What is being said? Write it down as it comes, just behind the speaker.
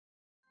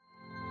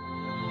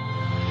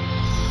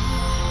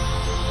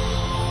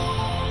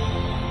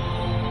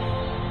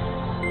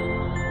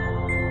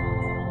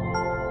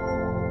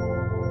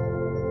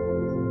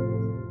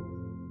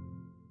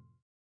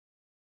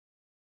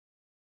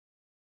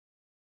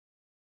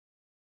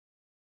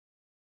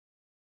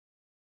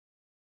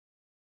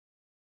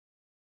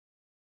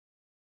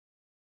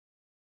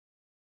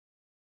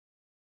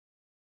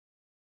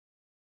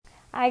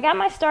I got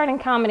my start in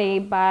comedy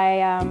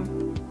by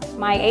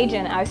my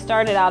agent. I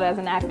started out as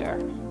an actor,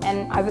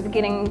 and I was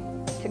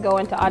getting to go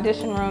into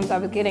audition rooms. I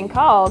was getting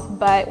calls,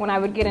 but when I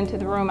would get into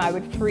the room, I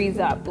would freeze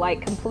up,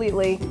 like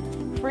completely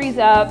freeze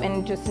up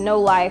and just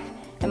no life.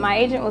 And my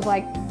agent was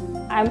like,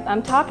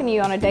 I'm talking to you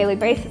on a daily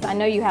basis. I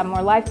know you have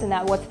more life than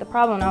that. What's the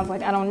problem? And I was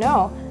like, I don't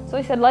know. So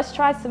he said, let's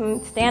try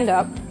some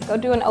stand-up. Go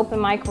do an open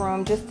mic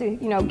room just to,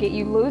 get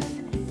you loose,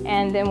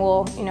 and then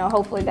we'll,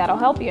 hopefully that'll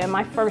help you. And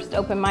my first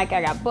open mic,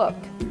 I got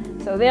booked.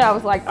 So then I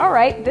was like, all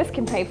right, this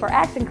can pay for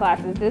acting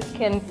classes. This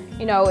can,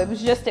 it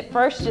was just at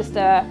first just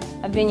a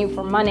venue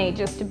for money,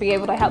 just to be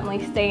able to help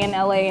me stay in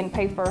LA and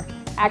pay for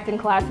acting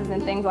classes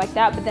and things like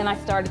that. But then I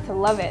started to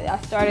love it.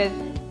 I started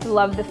to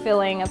love the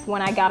feeling of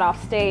when I got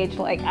off stage,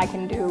 like I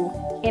can do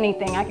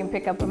anything. I can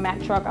pick up a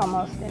Mack truck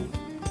almost, and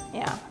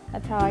yeah,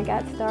 that's how I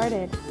got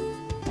started,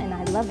 and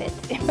I love it.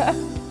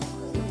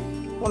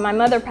 When my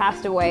mother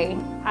passed away,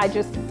 I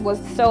just was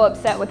so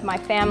upset with my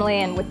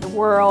family and with the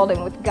world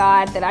and with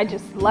God that I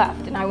just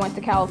left and I went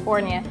to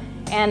California.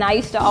 And I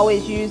used to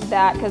always use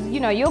that because,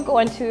 you'll go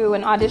into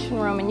an audition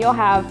room and you'll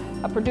have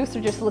a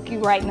producer just look you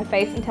right in the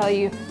face and tell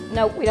you,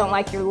 nope, we don't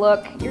like your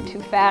look, you're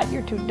too fat,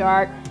 you're too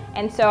dark.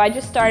 And so I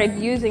just started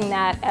using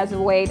that as a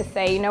way to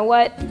say, you know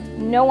what,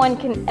 no one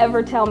can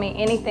ever tell me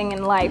anything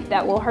in life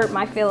that will hurt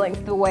my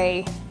feelings the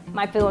way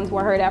my feelings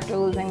were hurt after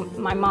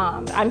losing my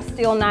mom. I'm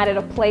still not at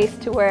a place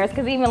to where,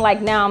 because even like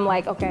now I'm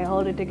like, okay,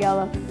 hold it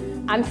together.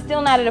 I'm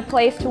still not at a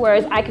place to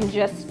where I can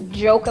just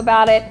joke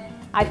about it.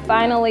 I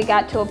finally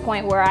got to a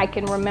point where I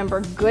can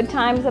remember good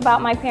times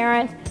about my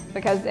parents,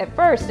 because at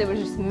first it was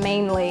just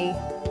mainly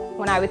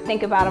when I would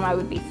think about them I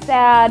would be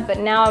sad, but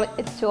now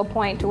it's to a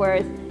point to where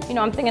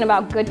I'm thinking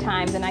about good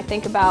times, and I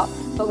think about,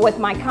 but with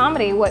my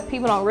comedy, what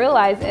people don't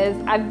realize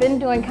is I've been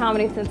doing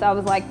comedy since I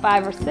was like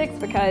 5 or 6,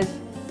 because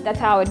that's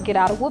how I would get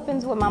out of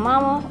whoopings with my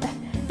mama,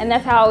 and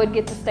that's how I would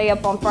get to stay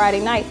up on Friday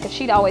nights, because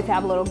she'd always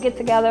have little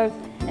get-togethers,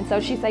 and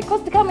so she'd say,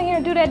 Costa, come in here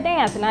and do that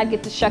dance, and I'd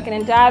get to shucking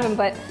and jiving,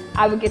 but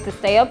I would get to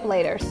stay up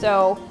later.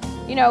 So,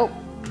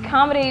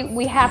 comedy,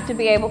 we have to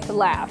be able to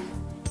laugh,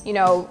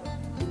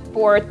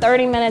 for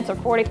 30 minutes or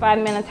 45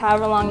 minutes,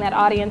 however long that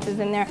audience is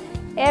in there.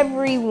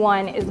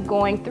 Everyone is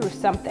going through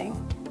something.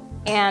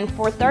 And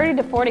for 30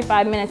 to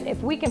 45 minutes,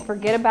 if we can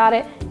forget about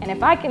it, and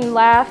if I can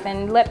laugh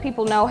and let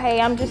people know,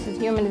 hey, I'm just as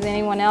human as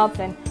anyone else,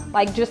 and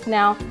like just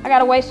now, I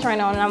got a waist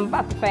trainer on and I'm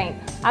about to faint.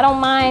 I don't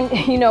mind,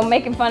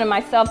 making fun of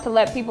myself to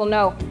let people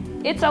know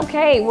it's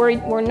okay,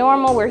 we're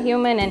normal, we're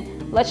human,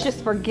 and let's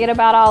just forget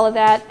about all of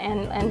that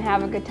and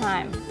have a good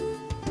time.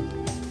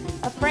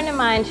 A friend of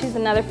mine, she's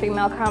another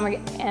female comic,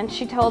 and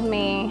she told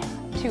me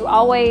to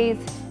always,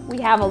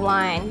 we have a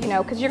line,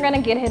 because you're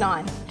gonna get hit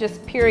on,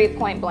 just period,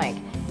 point blank.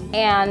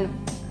 And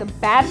the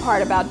bad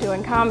part about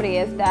doing comedy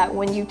is that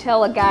when you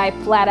tell a guy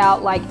flat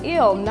out like,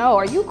 ew, no,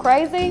 are you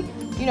crazy?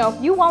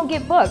 You won't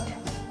get booked.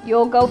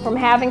 You'll go from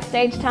having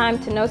stage time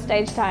to no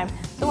stage time.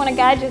 So when a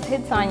guy just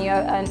hits on you,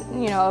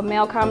 a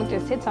male comic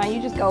just hits on you,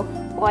 you just go,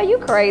 boy, you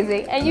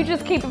crazy, and you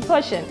just keep it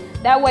pushing.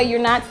 That way you're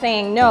not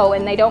saying no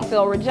and they don't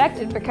feel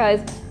rejected,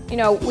 because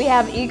we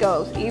have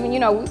egos. Even,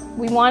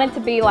 we want it to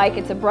be like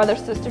it's a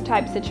brother-sister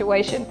type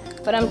situation,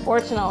 but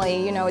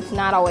unfortunately, it's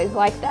not always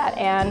like that.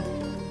 And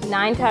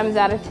 9 times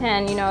out of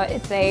 10,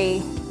 it's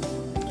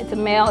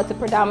a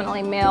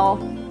predominantly male,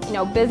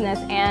 business,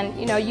 and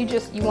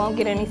you won't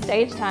get any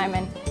stage time.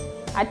 And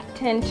I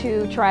tend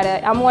to try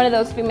to, I'm one of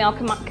those female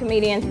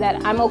comedians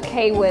that I'm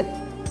okay with,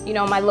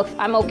 my looks.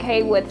 I'm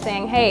okay with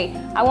saying, hey,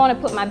 I want to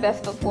put my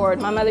best foot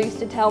forward. My mother used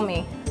to tell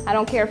me, I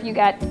don't care if you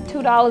got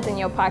 $2 in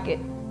your pocket,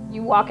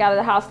 you walk out of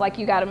the house like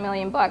you got $1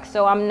 million.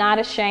 So I'm not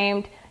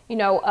ashamed,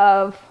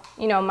 of,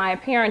 my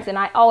appearance, and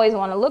I always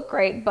want to look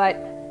great, but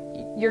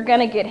you're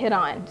gonna get hit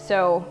on.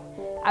 So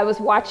I was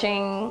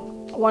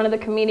watching one of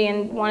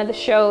the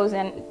shows,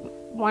 and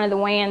one of the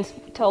weigh-ins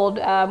told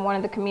one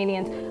of the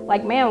comedians,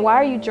 like, man, why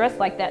are you dressed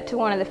like that, to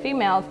one of the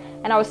females?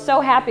 And I was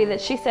so happy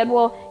that she said,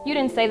 well, you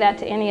didn't say that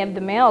to any of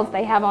the males.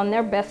 They have on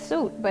their best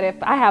suit, but if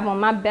I have on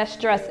my best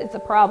dress, it's a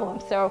problem.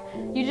 So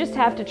you just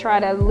have to try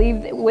to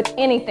leave, with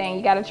anything,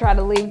 you gotta try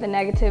to leave the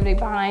negativity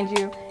behind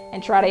you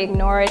and try to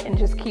ignore it and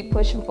just keep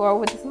pushing forward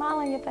with a smile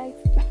on your face.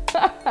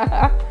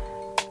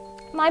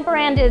 My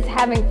brand is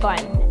having fun,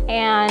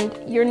 and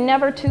you're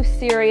never too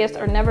serious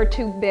or never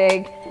too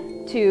big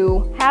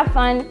to have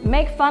fun.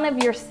 Make fun of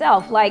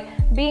yourself, like,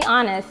 be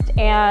honest,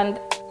 and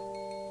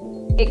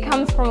it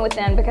comes from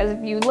within. Because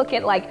if you look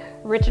at like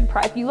Richard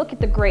Pryor, if you look at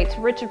the greats,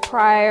 Richard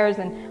Pryor's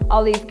and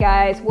all these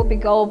guys, Whoopi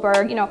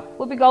Goldberg,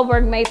 Whoopi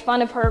Goldberg made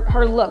fun of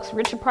her looks.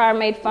 Richard Pryor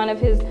made fun of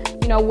his,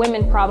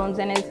 women problems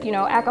and his,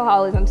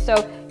 alcoholism.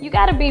 So you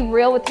got to be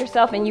real with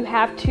yourself, and you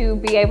have to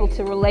be able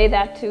to relay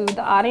that to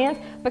the audience,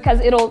 because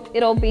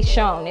it'll be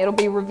shown, it'll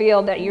be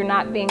revealed that you're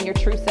not being your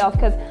true self.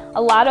 Because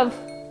a lot of,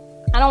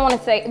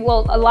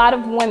 a lot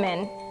of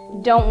women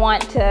don't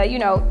want to,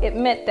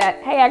 admit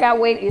that, hey, I got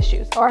weight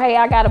issues, or hey,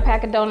 I got a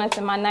pack of donuts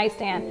in my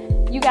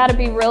nightstand. You got to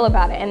be real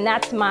about it, and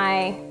that's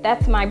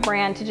my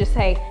brand, to just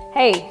say,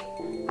 hey,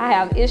 I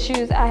have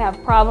issues, I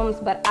have problems,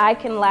 but I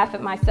can laugh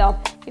at myself,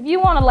 If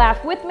you want to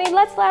laugh with me,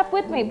 let's laugh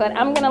with me, but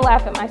I'm going to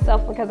laugh at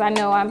myself because I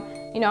know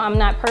I'm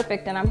not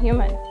perfect and I'm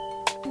human.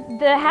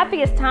 The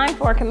happiest time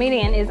for a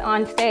comedian is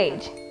on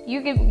stage.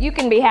 You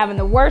can be having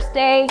the worst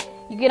day,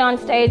 you get on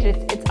stage,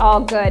 it's all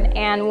good.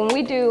 And when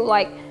we do,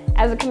 like,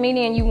 as a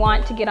comedian, you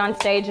want to get on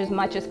stage as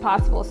much as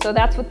possible. So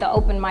that's what the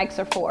open mics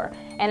are for.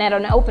 And at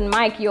an open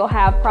mic, you'll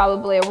have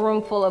probably a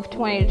room full of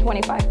 20 to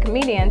 25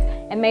 comedians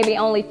and maybe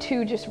only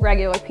 2 just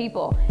regular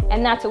people.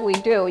 And that's what we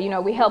do. You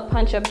know, we help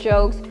punch up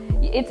jokes.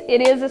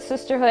 It is a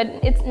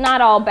sisterhood. It's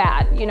not all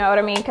bad, you know what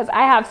I mean? Because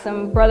I have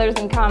some brothers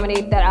in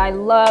comedy that I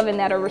love and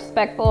that are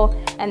respectful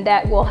and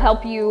that will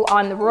help you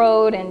on the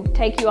road and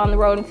take you on the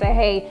road and say,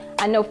 hey,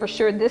 I know for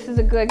sure this is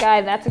a good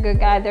guy, that's a good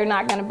guy, they're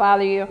not going to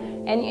bother you,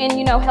 and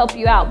you know, help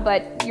you out.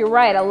 But you're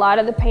right, a lot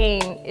of the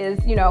pain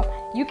is, you know,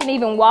 you can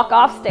even walk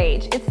off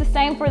stage. It's the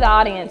same for the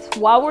audience.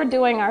 While we're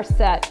doing our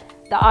set,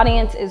 the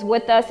audience is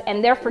with us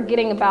and they're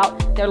forgetting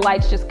about their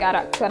lights just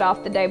got cut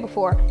off the day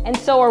before, and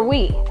so are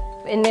we.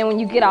 And then when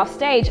you get off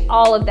stage,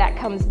 all of that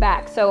comes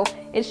back. So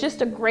it's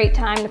just a great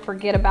time to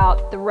forget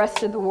about the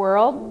rest of the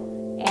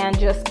world and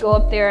just go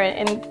up there.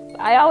 And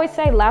I always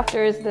say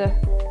laughter is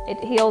it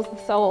heals the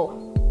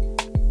soul.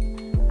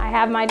 I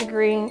have my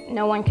degree,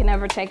 no one can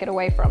ever take it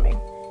away from me.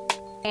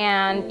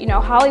 And you know,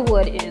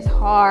 Hollywood is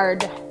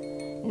hard.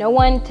 No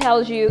one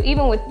tells you,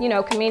 even with, you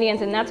know,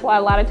 comedians, and that's why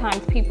a lot of times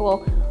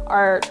people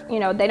are, you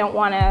know, they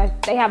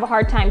have a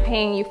hard time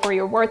paying you for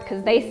your worth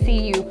because they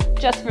see you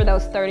just for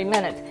those 30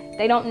 minutes.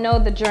 They don't know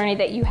the journey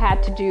that you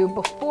had to do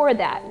before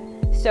that.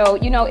 So,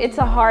 you know, it's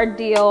a hard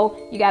deal.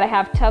 You got to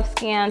have tough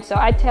skin. So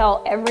I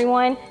tell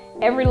everyone,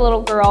 every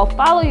little girl,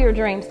 follow your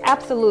dreams,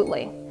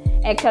 absolutely.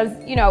 And because,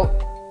 you know,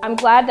 I'm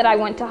glad that I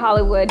went to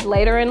Hollywood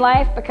later in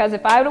life, because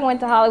if I would have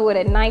went to Hollywood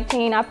at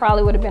 19, I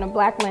probably would have been a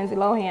black Lindsay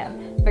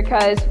Lohan.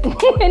 Because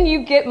when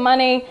you get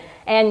money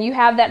and you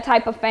have that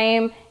type of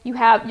fame,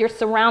 you're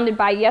surrounded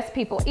by yes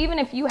people. Even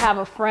if you have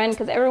a friend,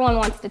 because everyone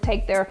wants to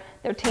take their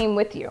team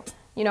with you,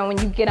 you know, when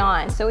you get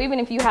on. So even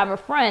if you have a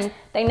friend,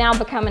 they now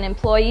become an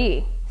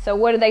employee. So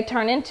what do they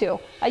turn into?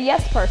 A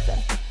yes person.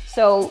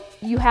 So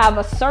you have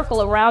a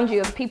circle around you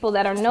of people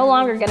that are no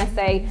longer going to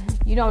say,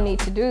 you don't need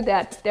to do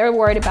that. They're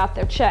worried about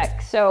their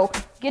check. So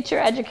get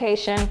your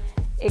education,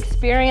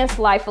 experience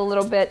life a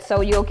little bit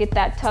so you'll get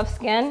that tough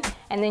skin,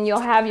 and then you'll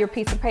have your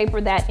piece of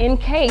paper that in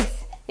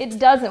case it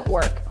doesn't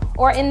work,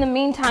 or in the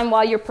meantime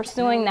while you're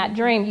pursuing that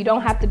dream, you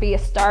don't have to be a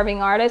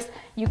starving artist.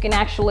 You can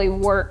actually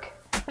work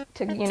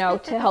to, you know,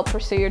 to help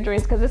pursue your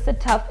dreams, because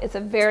it's a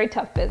very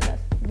tough business.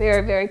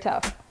 Very, very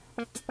tough.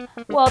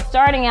 Well,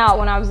 starting out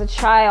when I was a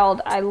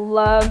child, I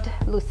loved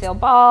Lucille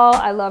Ball,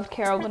 I loved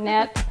Carol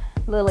Burnett,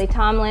 Lily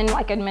Tomlin,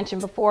 like I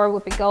mentioned before,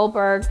 Whoopi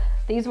Goldberg.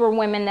 These were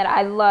women that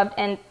I loved,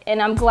 and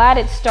I'm glad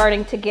it's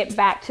starting to get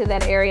back to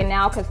that area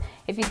now, because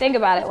if you think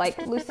about it, like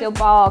Lucille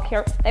Ball,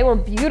 Carol, they were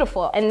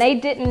beautiful, and they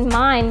didn't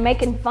mind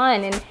making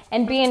fun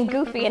and being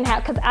goofy, and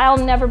because I'll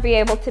never be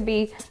able to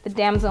be the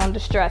damsel in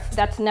distress.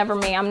 That's never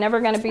me. I'm never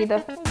going to be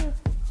the...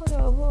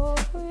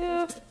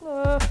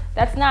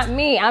 That's not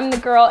me. I'm the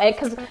girl,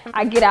 because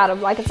I get out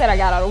of, like I said, I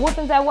got out of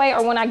whoopings that way,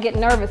 or when I get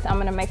nervous, I'm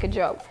going to make a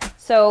joke.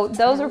 So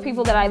those are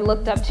people that I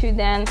looked up to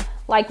then.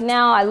 Like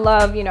now, I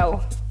love, you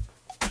know,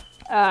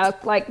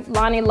 like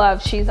Lonnie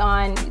Love, she's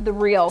on The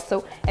Real.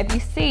 So if you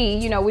see,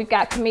 you know, we've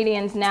got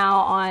comedians now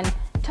on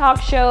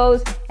talk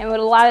shows, and what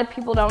a lot of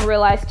people don't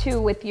realize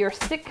too, with your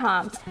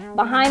sitcoms,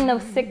 behind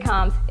those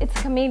sitcoms, it's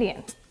a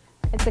comedian.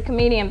 It's a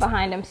comedian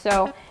behind them.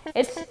 So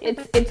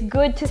it's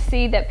good to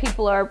see that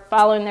people are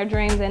following their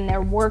dreams and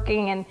they're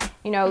working, and,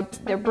 you know,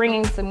 they're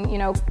bringing some, you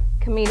know,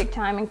 comedic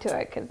timing to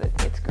it, because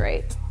it's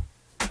great.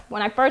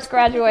 When I first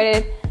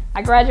graduated,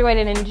 I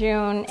graduated in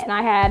June, and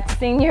I had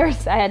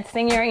seniors. I had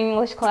senior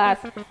English class,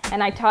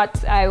 and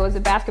I was a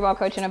basketball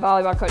coach and a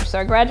volleyball coach. So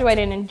I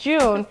graduated in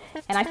June,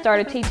 and I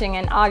started teaching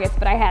in August,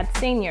 but I had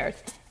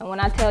seniors. And when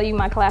I tell you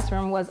my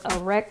classroom was a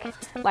wreck,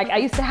 like I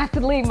used to have to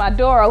leave my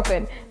door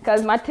open,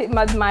 because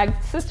my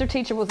sister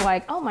teacher was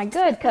like, oh my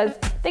good, because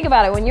think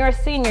about it, when you're a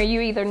senior,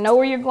 you either know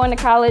where you're going to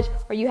college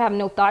or you have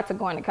no thoughts of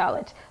going to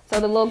college. So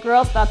the little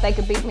girls thought they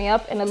could beat me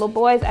up, and the little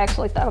boys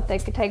actually thought they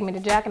could take me to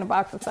Jack in the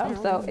Box or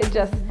something. So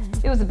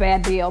it was a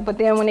bad deal. But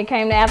then when it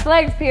came to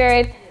athletics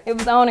period, it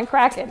was on and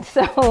cracking.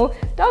 So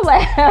don't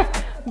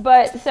laugh.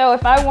 But so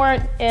if I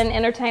weren't in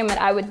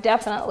entertainment, I would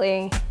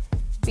definitely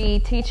be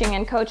teaching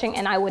and coaching,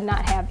 and I would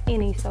not have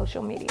any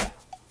social media.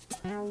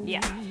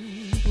 Yeah,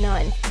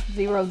 none.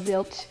 Zero,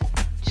 zilch.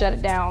 Shut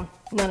it down.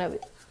 None of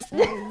it.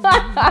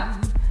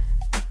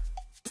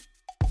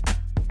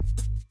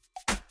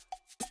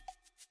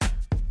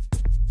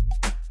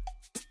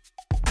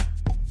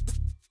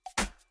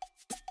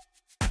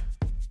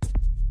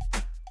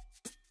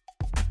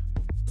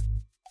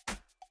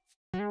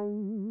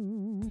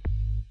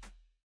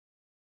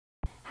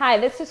 Hi,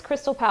 this is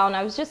Crystal Powell, and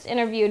I was just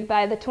interviewed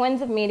by the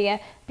Twins of Media,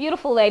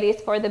 beautiful ladies,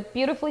 for the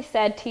Beautifully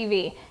Said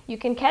TV. You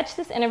can catch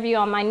this interview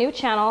on my new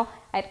channel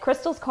at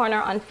Crystal's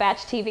Corner on Fatch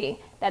TV.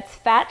 That's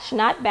Fatch,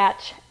 not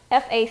Batch,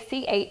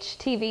 FACH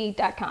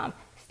TV.com.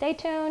 Stay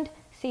tuned.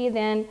 See you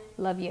then.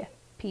 Love you.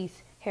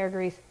 Peace. hair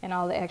grease, and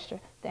all the extra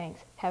things.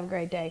 Have a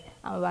great day.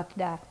 I'm about to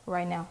die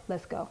right now.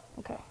 Let's go.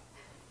 Okay.